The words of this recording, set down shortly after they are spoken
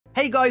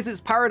Hey guys, it's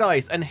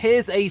Paradise, and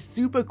here's a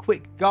super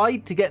quick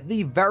guide to get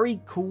the very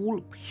cool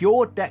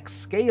Pure Dex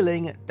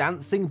Scaling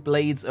Dancing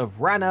Blades of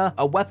Ranah,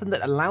 a weapon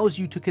that allows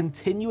you to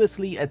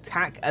continuously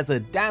attack as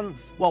a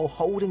dance while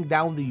holding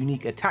down the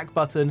unique attack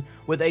button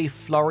with a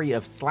flurry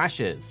of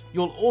slashes.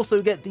 You'll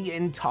also get the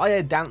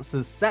entire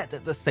dancer's set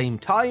at the same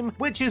time,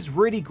 which is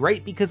really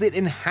great because it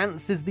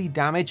enhances the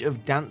damage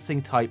of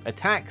dancing type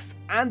attacks,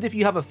 and if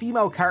you have a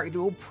female character,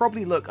 it will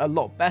probably look a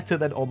lot better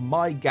than on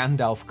my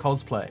Gandalf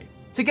cosplay.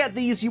 To get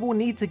these, you will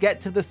need to get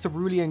to the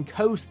Cerulean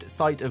Coast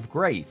Site of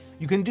Grace.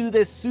 You can do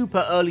this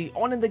super early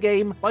on in the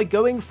game by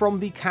going from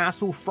the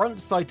castle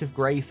front Site of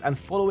Grace and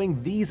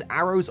following these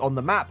arrows on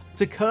the map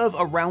to curve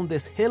around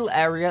this hill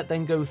area,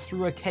 then go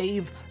through a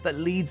cave that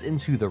leads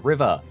into the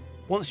river.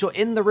 Once you're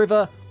in the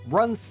river,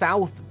 run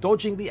south,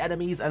 dodging the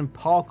enemies and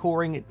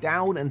parkouring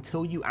down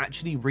until you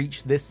actually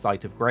reach this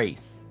Site of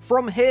Grace.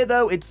 From here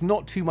though, it's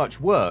not too much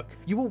work.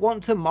 You will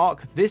want to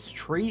mark this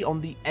tree on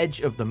the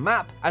edge of the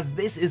map, as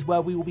this is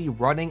where we will be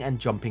running and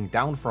jumping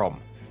down from.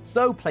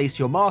 So place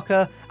your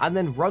marker and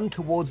then run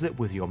towards it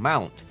with your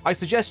mount. I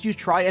suggest you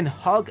try and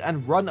hug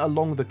and run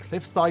along the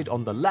cliffside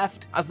on the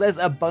left, as there's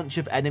a bunch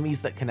of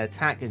enemies that can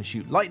attack and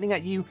shoot lightning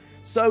at you,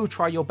 so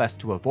try your best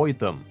to avoid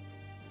them.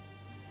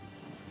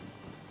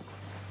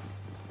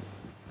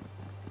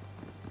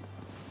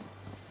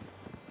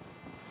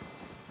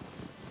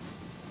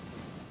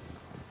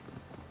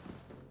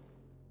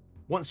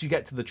 Once you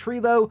get to the tree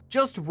though,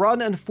 just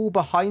run and fall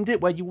behind it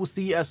where you will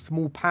see a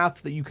small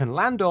path that you can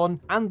land on,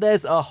 and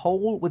there's a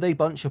hole with a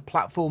bunch of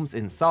platforms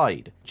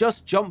inside.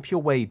 Just jump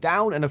your way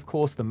down, and of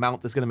course the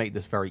mount is going to make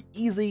this very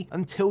easy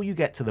until you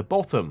get to the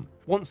bottom.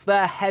 Once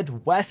there,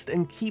 head west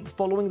and keep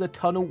following the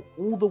tunnel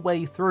all the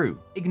way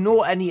through.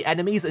 Ignore any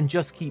enemies and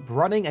just keep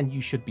running and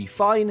you should be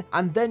fine,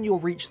 and then you'll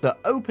reach the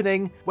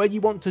opening where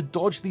you want to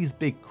dodge these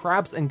big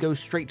crabs and go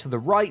straight to the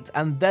right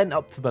and then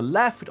up to the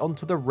left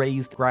onto the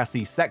raised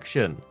grassy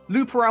section.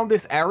 Loop around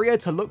this area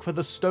to look for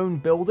the stone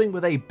building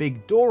with a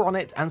big door on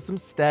it and some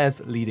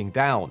stairs leading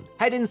down.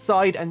 Head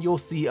inside and you'll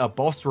see a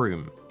boss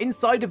room.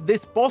 Inside of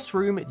this boss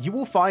room, you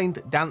will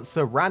find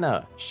Dancer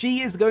Ranah. She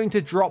is going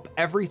to drop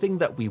everything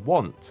that we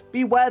want.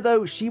 Beware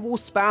though, she will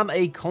spam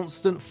a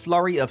constant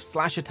flurry of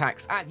slash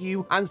attacks at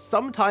you, and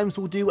sometimes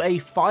will do a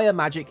fire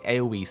magic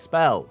AoE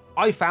spell.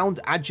 I found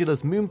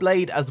Adula's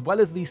Moonblade as well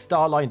as the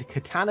Starlined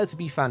Katana to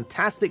be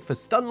fantastic for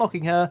stun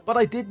locking her, but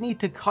I did need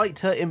to kite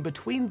her in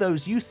between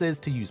those uses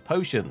to use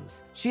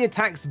potions. She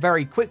attacks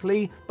very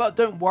quickly, but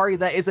don't worry,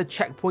 there is a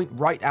checkpoint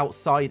right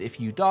outside if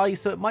you die,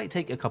 so it might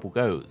take a couple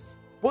goes.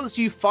 Once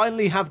you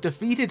finally have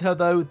defeated her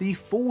though, the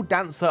full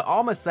Dancer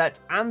armor set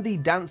and the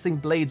Dancing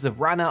Blades of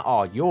Ranah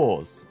are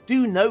yours.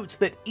 Do note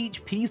that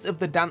each piece of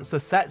the Dancer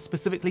set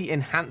specifically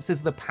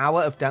enhances the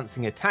power of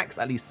dancing attacks,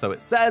 at least so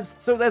it says,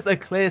 so there's a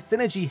clear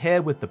synergy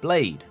here with the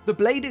blade. The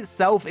blade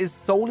itself is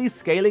solely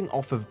scaling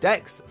off of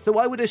Dex, so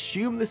I would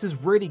assume this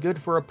is really good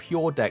for a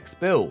pure Dex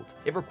build.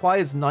 It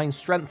requires 9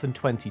 strength and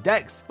 20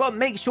 Dex, but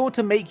make sure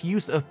to make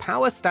use of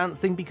power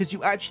stancing because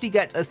you actually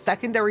get a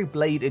secondary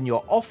blade in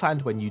your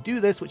offhand when you do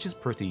this, which is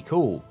pretty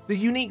cool. The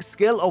unique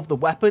skill of the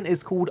weapon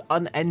is called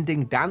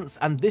Unending Dance,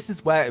 and this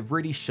is where it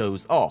really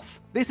shows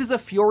off. This is a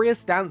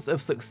furious dance of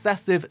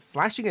successive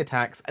slashing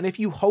attacks, and if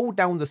you hold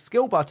down the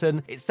skill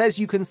button, it says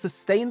you can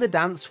sustain the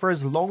dance for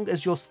as long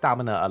as your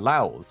stamina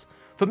allows.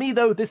 For me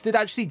though, this did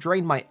actually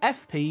drain my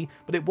FP,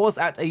 but it was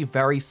at a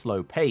very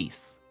slow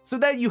pace. So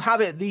there you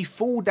have it, the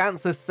full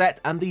Dancer set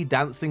and the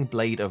Dancing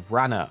Blade of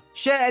Ranah.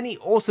 Share any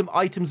awesome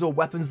items or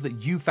weapons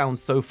that you found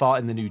so far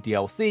in the new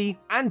DLC,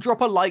 and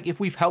drop a like if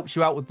we've helped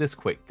you out with this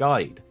quick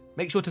guide.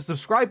 Make sure to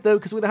subscribe though,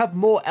 because we're going to have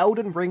more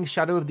Elden Ring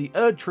Shadow of the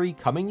Erdtree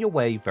coming your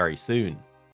way very soon.